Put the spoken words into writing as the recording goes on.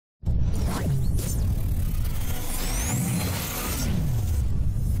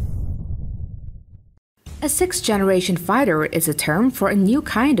A sixth-generation fighter is a term for a new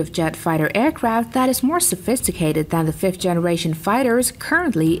kind of jet fighter aircraft that is more sophisticated than the fifth-generation fighters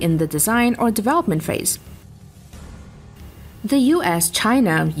currently in the design or development phase. The US,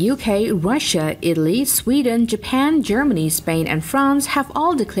 China, UK, Russia, Italy, Sweden, Japan, Germany, Spain, and France have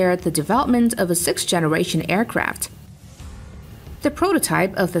all declared the development of a sixth-generation aircraft. The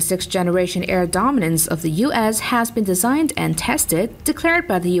prototype of the sixth-generation air dominance of the US has been designed and tested, declared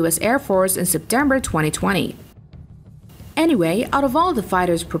by the US Air Force in September 2020. Anyway, out of all the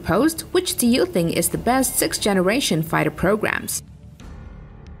fighters proposed, which do you think is the best sixth-generation fighter programs?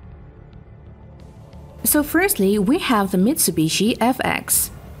 So firstly, we have the Mitsubishi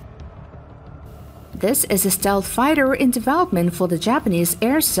Fx. This is a stealth fighter in development for the Japanese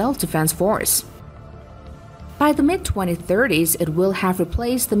Air Self-Defense Force. By the mid-2030s, it will have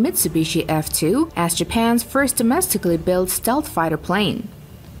replaced the Mitsubishi F2 as Japan's first domestically built stealth fighter plane.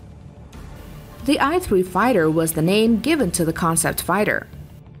 The I-3 fighter was the name given to the concept fighter.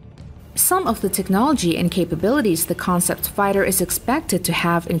 Some of the technology and capabilities the concept fighter is expected to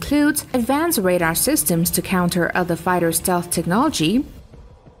have include advanced radar systems to counter other fighter stealth technology,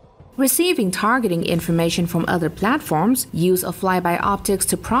 receiving targeting information from other platforms, use of flyby optics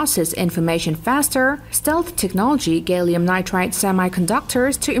to process information faster, stealth technology, gallium nitride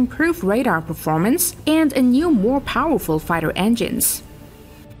semiconductors to improve radar performance, and a new, more powerful fighter engines.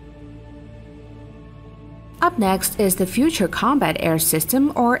 Up next is the Future Combat Air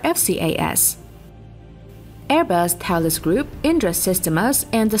System, or FCAS. Airbus, Thales Group, Indra Systemas,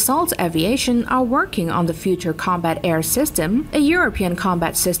 and Dassault Aviation are working on the Future Combat Air System, a European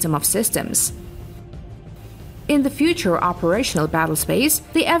combat system of systems. In the future operational battlespace,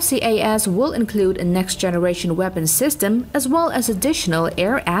 the FCAS will include a next-generation weapon system as well as additional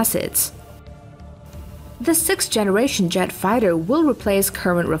air assets. The sixth-generation jet fighter will replace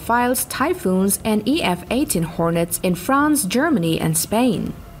current Rafales, Typhoons, and EF-18 Hornets in France, Germany, and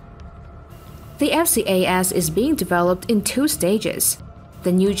Spain. The FCAS is being developed in two stages: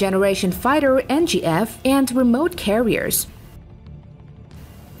 the new generation fighter NGF and remote carriers.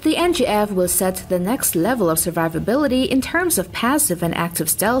 The NGF will set the next level of survivability in terms of passive and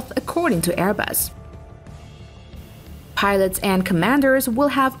active stealth, according to Airbus. Pilots and commanders will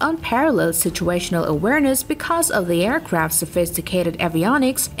have unparalleled situational awareness because of the aircraft's sophisticated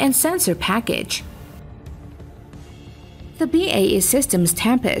avionics and sensor package. The BAE Systems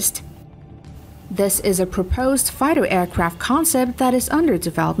Tempest. This is a proposed fighter aircraft concept that is under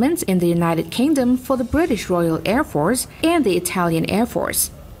development in the United Kingdom for the British Royal Air Force and the Italian Air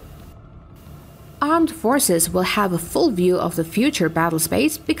Force. Armed forces will have a full view of the future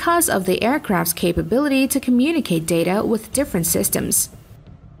battlespace because of the aircraft's capability to communicate data with different systems.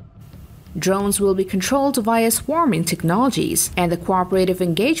 Drones will be controlled via swarming technologies, and the cooperative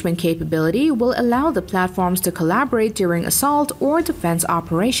engagement capability will allow the platforms to collaborate during assault or defense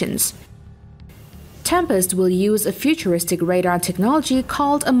operations. Tempest will use a futuristic radar technology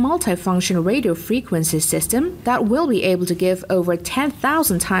called a multifunction radio frequency system that will be able to give over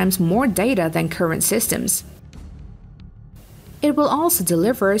 10,000 times more data than current systems. It will also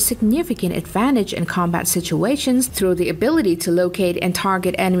deliver significant advantage in combat situations through the ability to locate and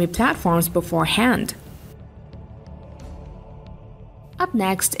target enemy platforms beforehand. Up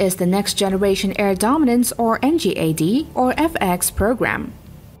next is the Next Generation Air Dominance, or NGAD, or FX program.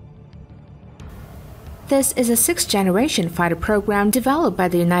 This is a sixth-generation fighter program developed by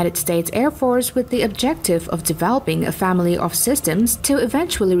the United States Air Force with the objective of developing a family of systems to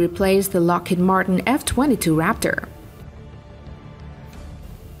eventually replace the Lockheed Martin F-22 Raptor.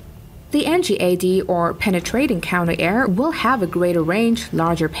 The NGAD, or Penetrating Counter-Air, will have a greater range,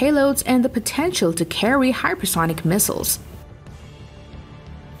 larger payloads, and the potential to carry hypersonic missiles.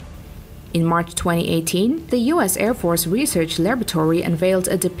 In March 2018, the U.S. Air Force Research Laboratory unveiled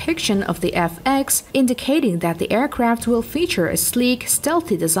a depiction of the FX, indicating that the aircraft will feature a sleek,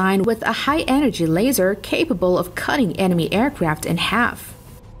 stealthy design with a high-energy laser capable of cutting enemy aircraft in half.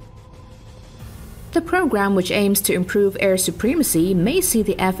 The program, which aims to improve air supremacy, may see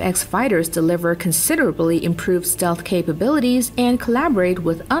the FX fighters deliver considerably improved stealth capabilities and collaborate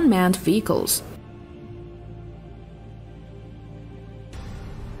with unmanned vehicles.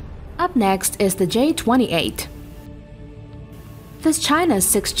 Up next is the J-28. This China's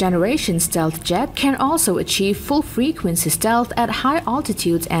sixth-generation stealth jet can also achieve full-frequency stealth at high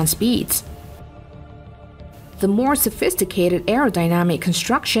altitudes and speeds. The more sophisticated aerodynamic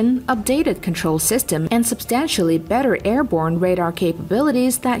construction, updated control system, and substantially better airborne radar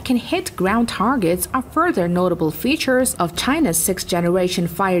capabilities that can hit ground targets are further notable features of China's sixth-generation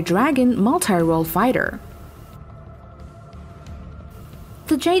Fire Dragon multi-role fighter.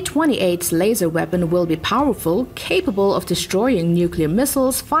 The J-28's laser weapon will be powerful, capable of destroying nuclear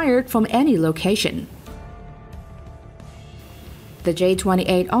missiles fired from any location. The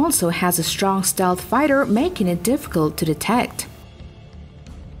J-28 also has a strong stealth fighter, making it difficult to detect.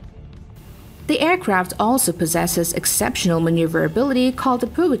 The aircraft also possesses exceptional maneuverability called the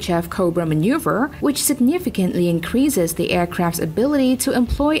Pugachev Cobra maneuver, which significantly increases the aircraft's ability to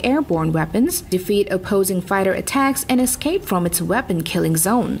employ airborne weapons, defeat opposing fighter attacks, and escape from its weapon-killing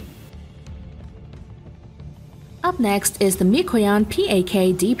zone. Up next is the Mikuyan Pak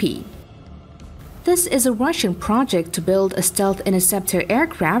Dp. This is a Russian project to build a stealth interceptor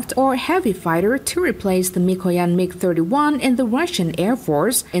aircraft or heavy fighter to replace the Mikoyan MiG-31 in the Russian Air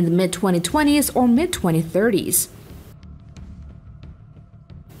Force in the mid-2020s or mid-2030s.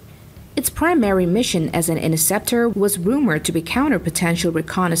 Its primary mission as an interceptor was rumored to be counter-potential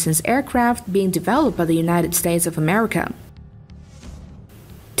reconnaissance aircraft being developed by the United States of America.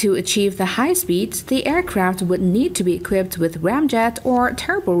 To achieve the high speeds, the aircraft would need to be equipped with ramjet or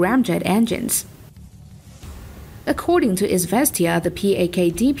turbo-ramjet engines. According to Izvestia, the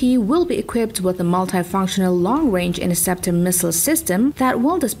Pak-Dp will be equipped with a multifunctional long-range interceptor missile system that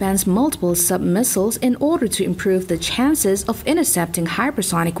will dispense multiple sub-missiles in order to improve the chances of intercepting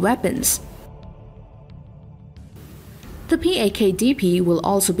hypersonic weapons. The Pak-Dp will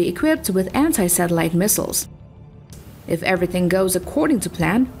also be equipped with anti-satellite missiles. If everything goes according to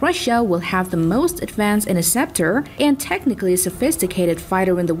plan, Russia will have the most advanced interceptor and technically sophisticated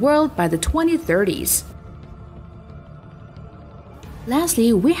fighter in the world by the 2030s.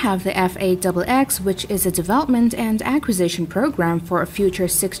 Lastly, we have the F8XX, which is a development and acquisition program for a future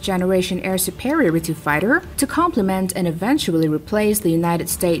 6th-generation air superiority fighter to complement and eventually replace the United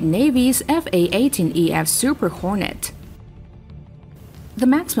States Navy's F/A-18EF Super Hornet. The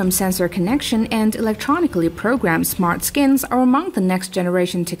maximum sensor connection and electronically programmed smart skins are among the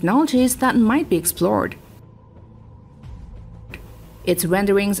next-generation technologies that might be explored. Its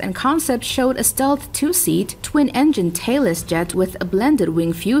renderings and concept showed a stealth two-seat, twin-engine tailless jet with a blended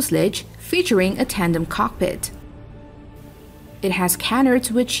wing fuselage, featuring a tandem cockpit. It has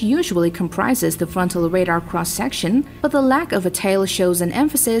canards, which usually comprises the frontal radar cross-section, but the lack of a tail shows an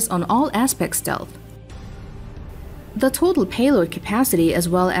emphasis on all-aspect stealth. The total payload capacity as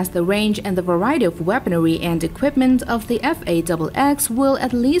well as the range and the variety of weaponry and equipment of the F8XX will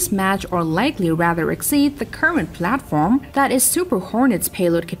at least match or likely rather exceed the current platform that is Super Hornet's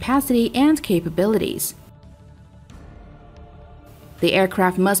payload capacity and capabilities. The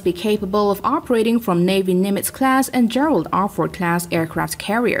aircraft must be capable of operating from Navy Nimitz-class and Gerald R. Ford-class aircraft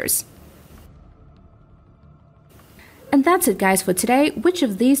carriers. And that's it, guys, for today. Which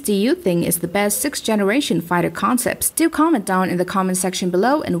of these do you think is the best 6th-generation fighter concepts? Do comment down in the comment section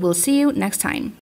below, and we'll see you next time.